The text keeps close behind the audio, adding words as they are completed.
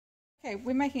Okay,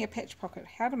 we're making a patch pocket.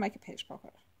 How to make a patch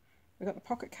pocket. We've got the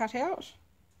pocket cut out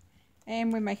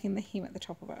and we're making the hem at the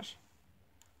top of it.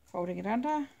 Folding it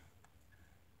under,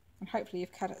 and hopefully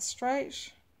you've cut it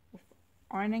straight. We're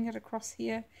ironing it across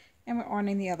here, and we're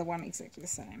ironing the other one exactly the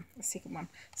same, the second one.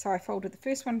 So I folded the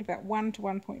first one to about 1 to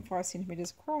 1.5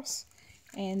 centimetres across,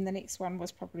 and the next one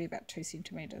was probably about 2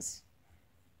 centimetres.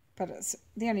 But it's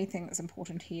the only thing that's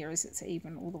important here is it's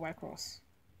even all the way across.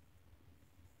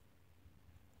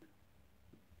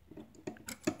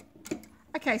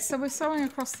 Okay, so we're sewing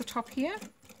across the top here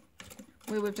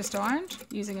where we've just ironed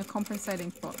using a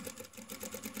compensating foot,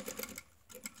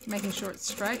 making sure it's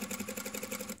straight,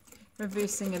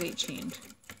 reversing at each end,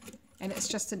 and it's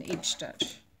just an edge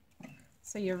stitch,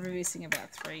 so you're reversing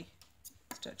about 3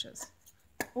 stitches.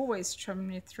 Always trim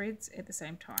your threads at the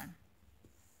same time.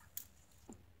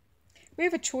 We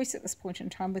have a choice at this point in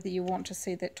time whether you want to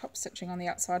see that top stitching on the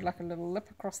outside like a little lip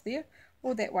across there,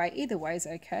 or that way. Either way is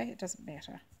okay, it doesn't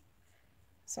matter.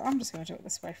 So I'm just going to do it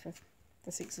this way for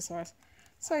this exercise.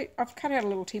 So I've cut out a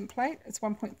little template. It's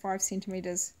 1.5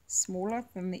 centimetres smaller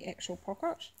than the actual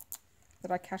pocket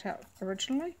that I cut out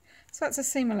originally. So it's a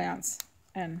seam allowance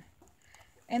in.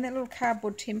 And that little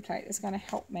cardboard template is going to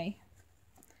help me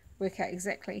work out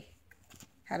exactly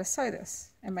how to sew this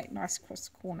and make nice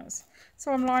crisp corners.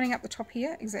 So I'm lining up the top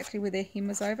here exactly where their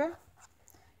hem is over,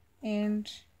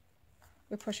 and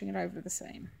we're pushing it over to the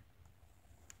seam.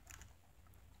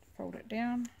 Fold it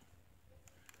down,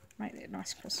 make that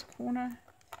nice crisp corner.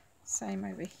 Same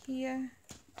over here.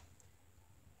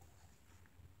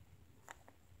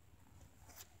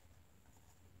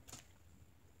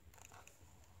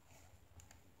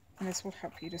 And this will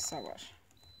help you to sew it.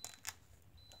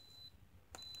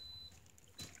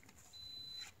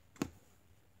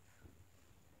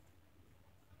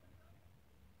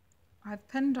 I've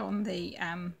pinned on the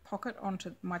pocket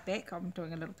onto my back. I'm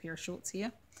doing a little pair of shorts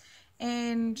here,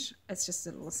 and it's just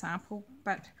a little sample,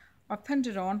 but I've pinned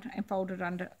it on and folded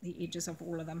under the edges of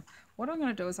all of them. What I'm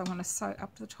going to do is I'm going to sew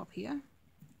up to the top here,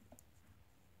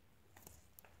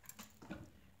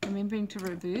 remembering to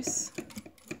reverse,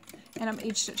 and I'm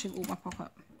edge stitching all my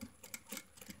pocket.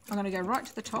 I'm going to go right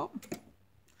to the top.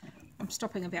 I'm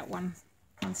stopping about one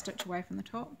stitch away from the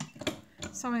top,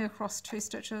 sewing across 2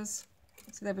 stitches.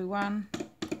 So there'll be 1,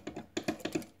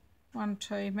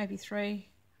 2, maybe 3.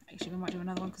 Actually, we might do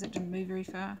another one because it didn't move very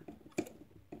far.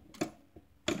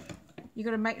 You've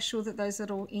got to make sure that those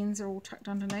little ends are all tucked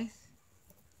underneath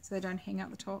so they don't hang out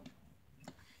the top.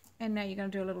 And now you're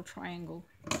going to do a little triangle.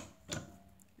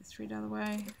 The thread out of the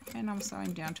way, and I'm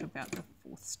sewing down to about the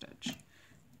 4th stitch.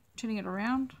 Turning it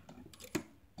around,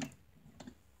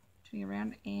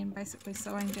 and basically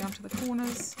sewing down to the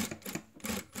corners.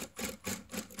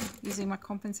 Using my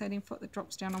compensating foot that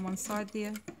drops down on one side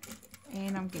there,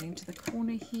 and I'm getting to the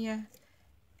corner here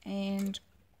and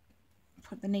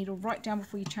put the needle right down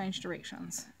before you change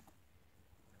directions.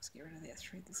 Let's get rid of that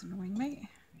thread that's annoying me.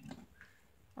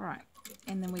 Alright,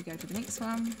 and then we go to the next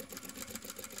one.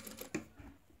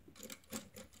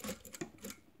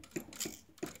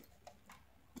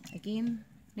 Again,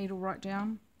 needle right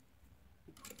down.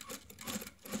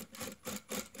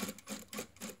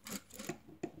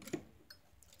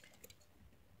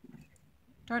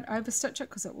 Don't overstitch it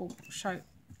because it will show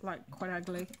like quite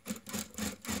ugly.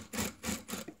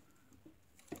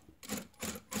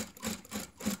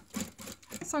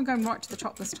 So I'm going right to the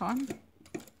top this time,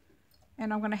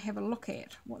 and I'm going to have a look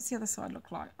at what's the other side look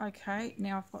like. Okay,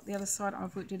 now I've got the other side,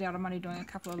 I've worked it out. I'm only doing a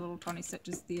couple of little tiny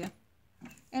stitches there,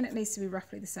 and it needs to be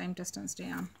roughly the same distance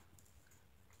down,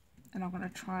 and I'm going to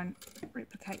try and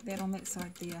replicate that on that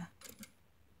side there,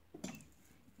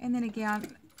 and then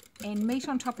again, and meet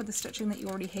on top of the stitching that you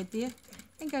already had there,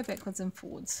 and go backwards and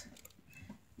forwards.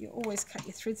 You always cut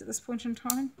your threads at this point in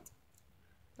time,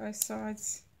 both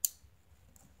sides.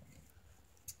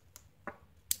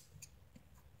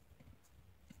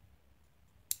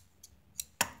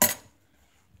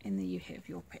 And there you have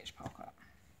your patch pocket.